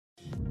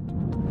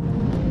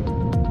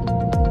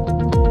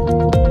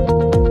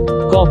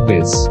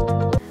Corpbiz.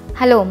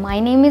 Hello, my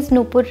name is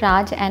Nupur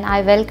Raj and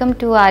I welcome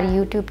to our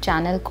YouTube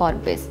channel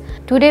Corpbiz.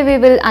 Today we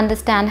will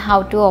understand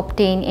how to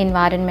obtain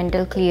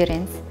environmental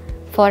clearance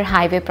for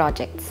highway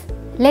projects.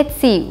 Let's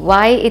see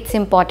why it's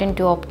important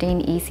to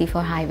obtain EC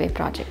for highway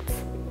projects.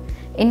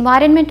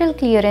 Environmental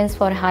clearance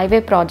for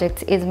highway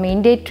projects is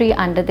mandatory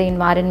under the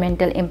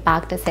Environmental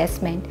Impact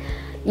Assessment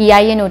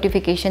EIA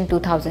Notification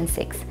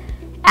 2006.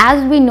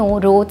 As we know,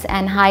 roads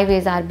and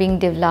highways are being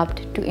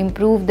developed to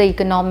improve the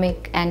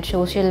economic and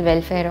social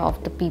welfare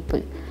of the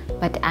people,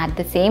 but at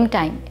the same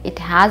time, it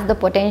has the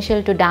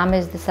potential to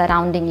damage the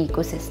surrounding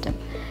ecosystem.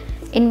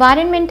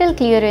 Environmental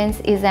clearance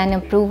is an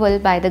approval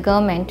by the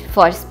government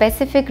for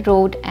specific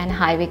road and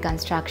highway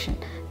construction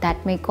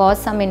that may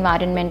cause some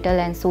environmental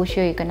and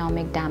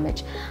socio-economic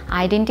damage.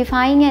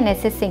 Identifying and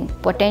assessing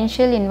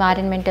potential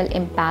environmental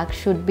impact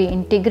should be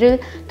integral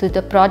to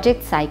the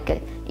project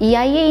cycle.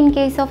 EIA in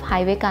case of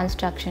highway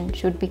construction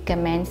should be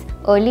commenced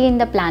early in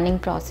the planning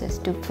process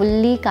to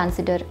fully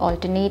consider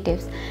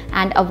alternatives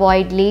and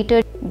avoid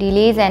later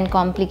delays and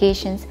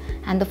complications,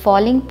 and the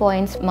following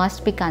points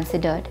must be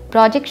considered.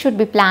 Project should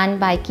be planned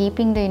by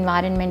keeping the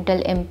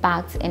environmental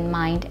impacts in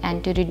mind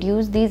and to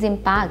reduce these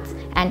impacts,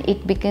 and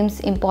it becomes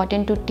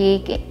important to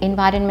take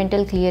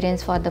environmental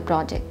clearance for the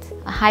projects.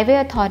 A highway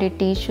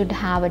authority should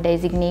have a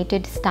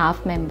designated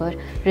staff member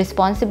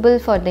responsible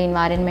for the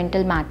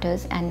environmental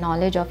matters and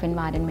knowledge of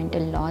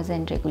environmental laws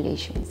and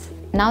regulations.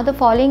 Now the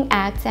following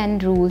acts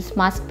and rules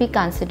must be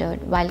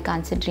considered while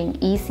considering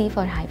EC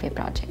for highway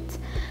projects.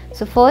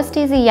 So first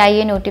is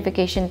EIA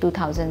Notification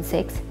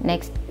 2006,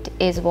 next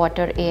is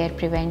Water Air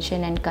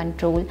Prevention and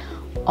Control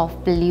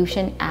of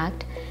Pollution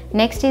Act,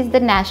 next is the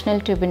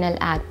National Tribunal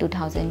Act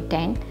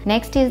 2010,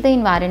 next is the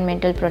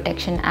Environmental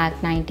Protection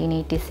Act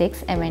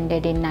 1986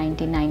 amended in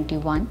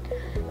 1991,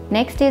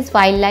 next is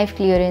Wildlife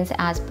Clearance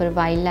as per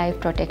Wildlife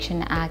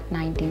Protection Act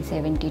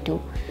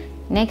 1972,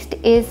 next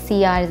is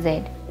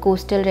CRZ,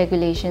 Coastal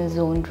Regulation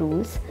Zone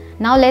Rules.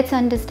 Now let's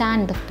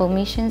understand the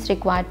permissions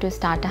required to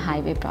start a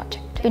highway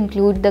project.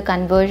 Include the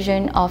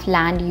conversion of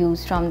land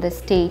use from the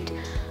state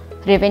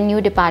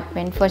revenue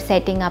department for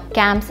setting up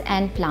camps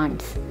and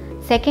plants.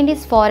 Second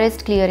is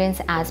forest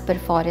clearance as per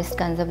Forest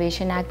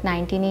Conservation Act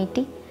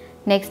 1980.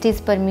 Next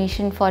is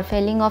permission for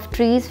felling of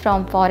trees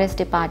from forest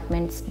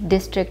department's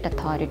district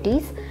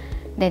authorities.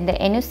 Then the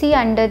NOC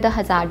under the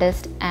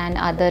hazardous and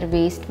other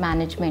waste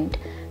management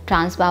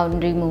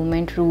transboundary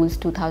movement rules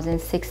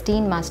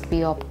 2016 must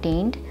be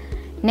obtained.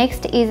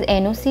 Next is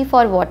NOC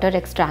for water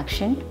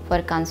extraction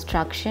for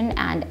construction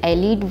and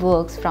allied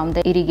works from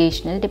the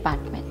irrigational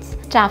departments.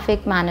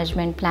 Traffic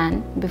management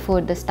plan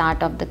before the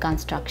start of the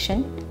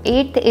construction.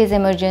 Eighth is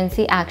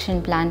emergency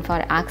action plan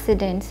for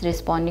accidents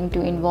responding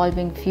to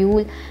involving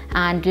fuel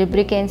and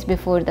lubricants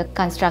before the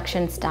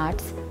construction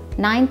starts.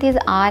 Ninth is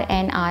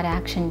R&R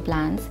action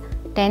plans.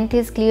 10th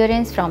is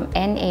clearance from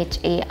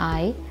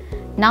NHAI.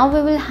 Now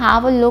we will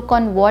have a look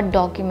on what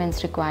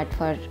documents required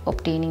for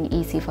obtaining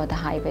EC for the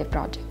highway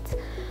projects.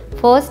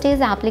 First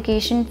is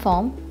application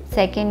form,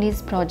 second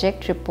is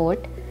project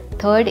report,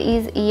 third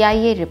is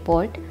EIA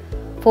report,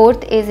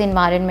 fourth is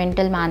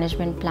environmental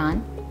management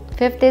plan,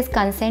 fifth is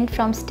consent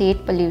from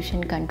State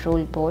Pollution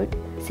Control Board,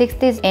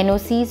 sixth is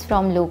NOCs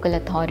from local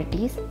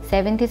authorities,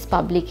 seventh is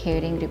public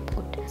hearing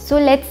report. So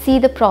let's see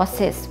the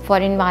process for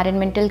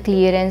environmental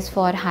clearance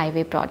for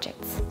highway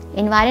projects.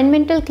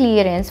 Environmental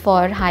clearance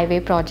for highway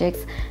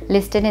projects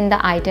listed in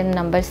the item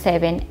number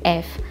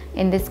 7F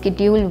in the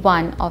Schedule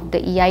 1 of the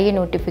EIA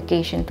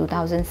Notification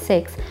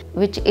 2006,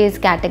 which is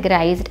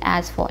categorized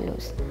as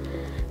follows.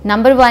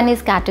 Number 1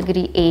 is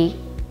Category A,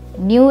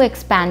 new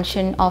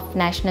expansion of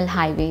national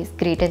highways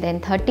greater than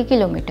 30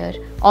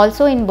 km,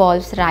 also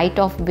involves right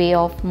of way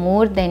of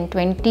more than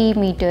 20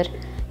 meter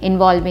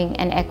involving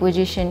an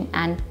acquisition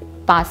and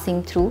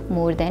passing through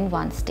more than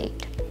one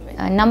state.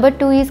 Number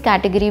 2 is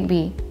Category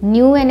B,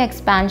 new and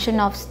expansion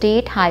of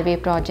state highway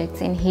projects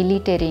in hilly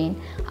terrain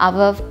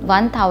above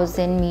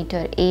 1000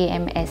 meter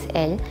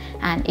AMSL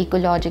and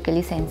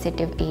ecologically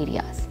sensitive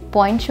areas.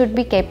 Point should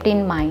be kept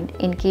in mind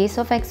in case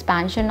of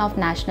expansion of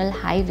national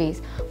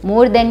highways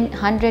more than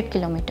 100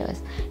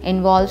 kilometers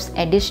involves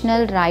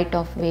additional right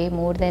of way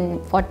more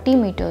than 40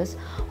 meters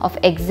of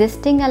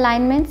existing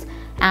alignments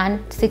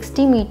and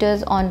 60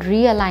 meters on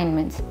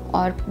realignments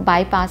or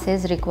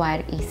bypasses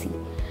require EC.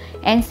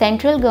 And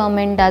central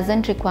government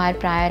doesn't require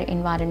prior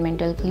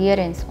environmental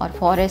clearance or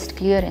forest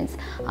clearance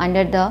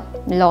under the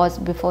laws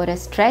before a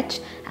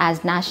stretch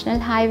as national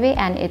highway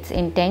and its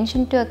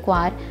intention to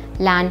acquire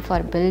land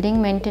for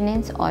building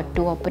maintenance or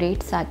to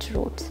operate such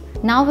roads.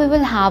 Now we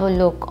will have a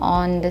look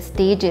on the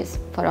stages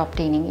for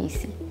obtaining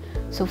EC.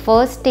 So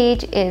first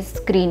stage is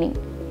screening.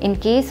 In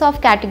case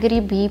of Category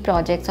B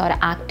projects or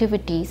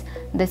activities,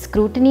 the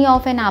scrutiny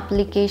of an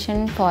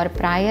application for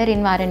prior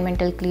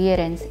environmental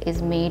clearance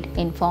is made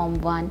in Form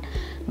 1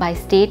 by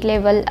state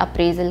level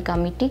appraisal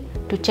committee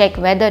to check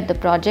whether the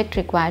project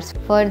requires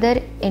further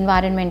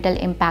environmental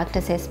impact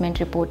assessment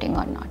reporting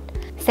or not.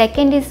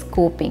 Second is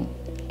scoping.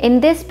 In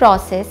this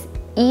process,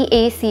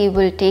 EAC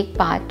will take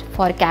part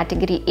for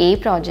Category A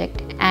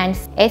project and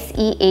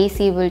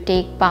SEAC will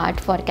take part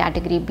for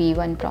category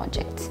B1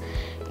 projects,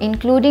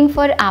 including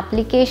for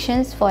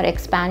applications for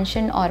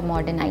expansion or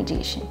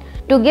modernization.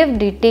 To give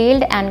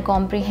detailed and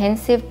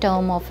comprehensive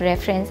term of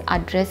reference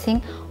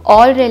addressing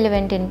all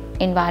relevant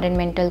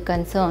environmental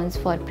concerns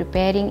for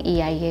preparing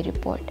EIA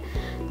report.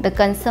 The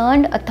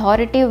concerned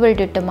authority will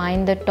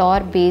determine the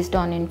TOR based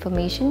on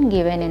information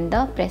given in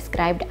the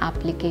prescribed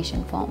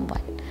application form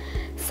 1.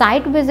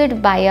 Site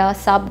visit by a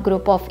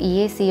subgroup of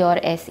EAC or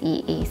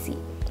SEAC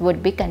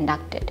would be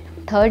conducted.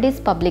 Third is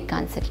public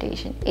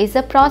consultation, is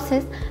a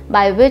process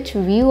by which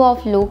view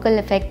of local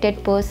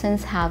affected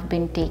persons have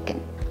been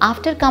taken.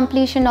 After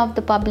completion of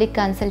the public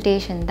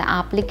consultation, the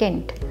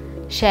applicant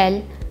shall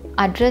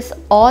address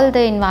all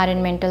the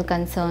environmental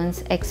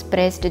concerns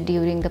expressed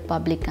during the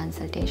public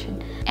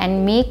consultation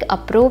and make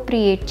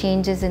appropriate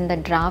changes in the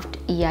draft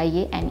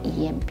EIA and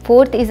EM.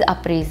 Fourth is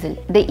appraisal.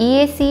 The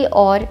EAC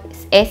or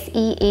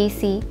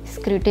SEAC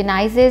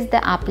scrutinizes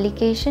the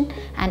application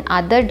and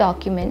other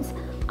documents.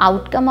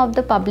 Outcome of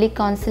the public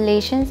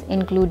consultations,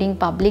 including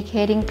public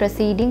hearing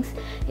proceedings,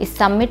 is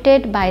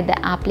submitted by the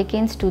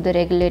applicants to the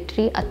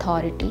regulatory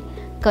authority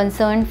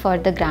concerned for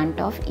the grant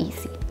of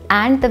EC.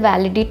 And the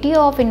validity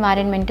of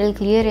environmental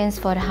clearance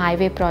for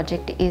highway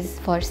project is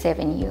for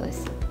 7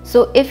 years.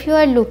 So if you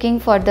are looking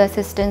for the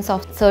assistance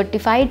of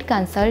certified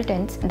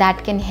consultants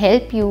that can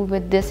help you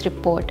with this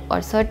report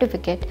or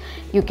certificate,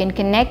 you can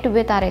connect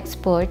with our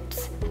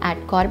experts at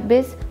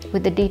Corpbiz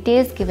with the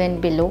details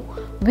given below.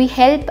 We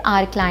help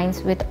our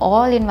clients with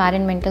all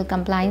environmental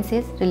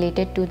compliances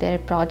related to their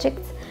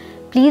projects.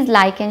 Please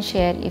like and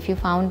share if you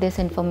found this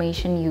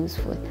information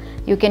useful.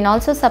 You can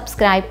also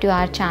subscribe to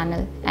our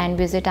channel and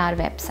visit our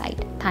website.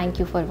 Thank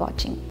you for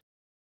watching.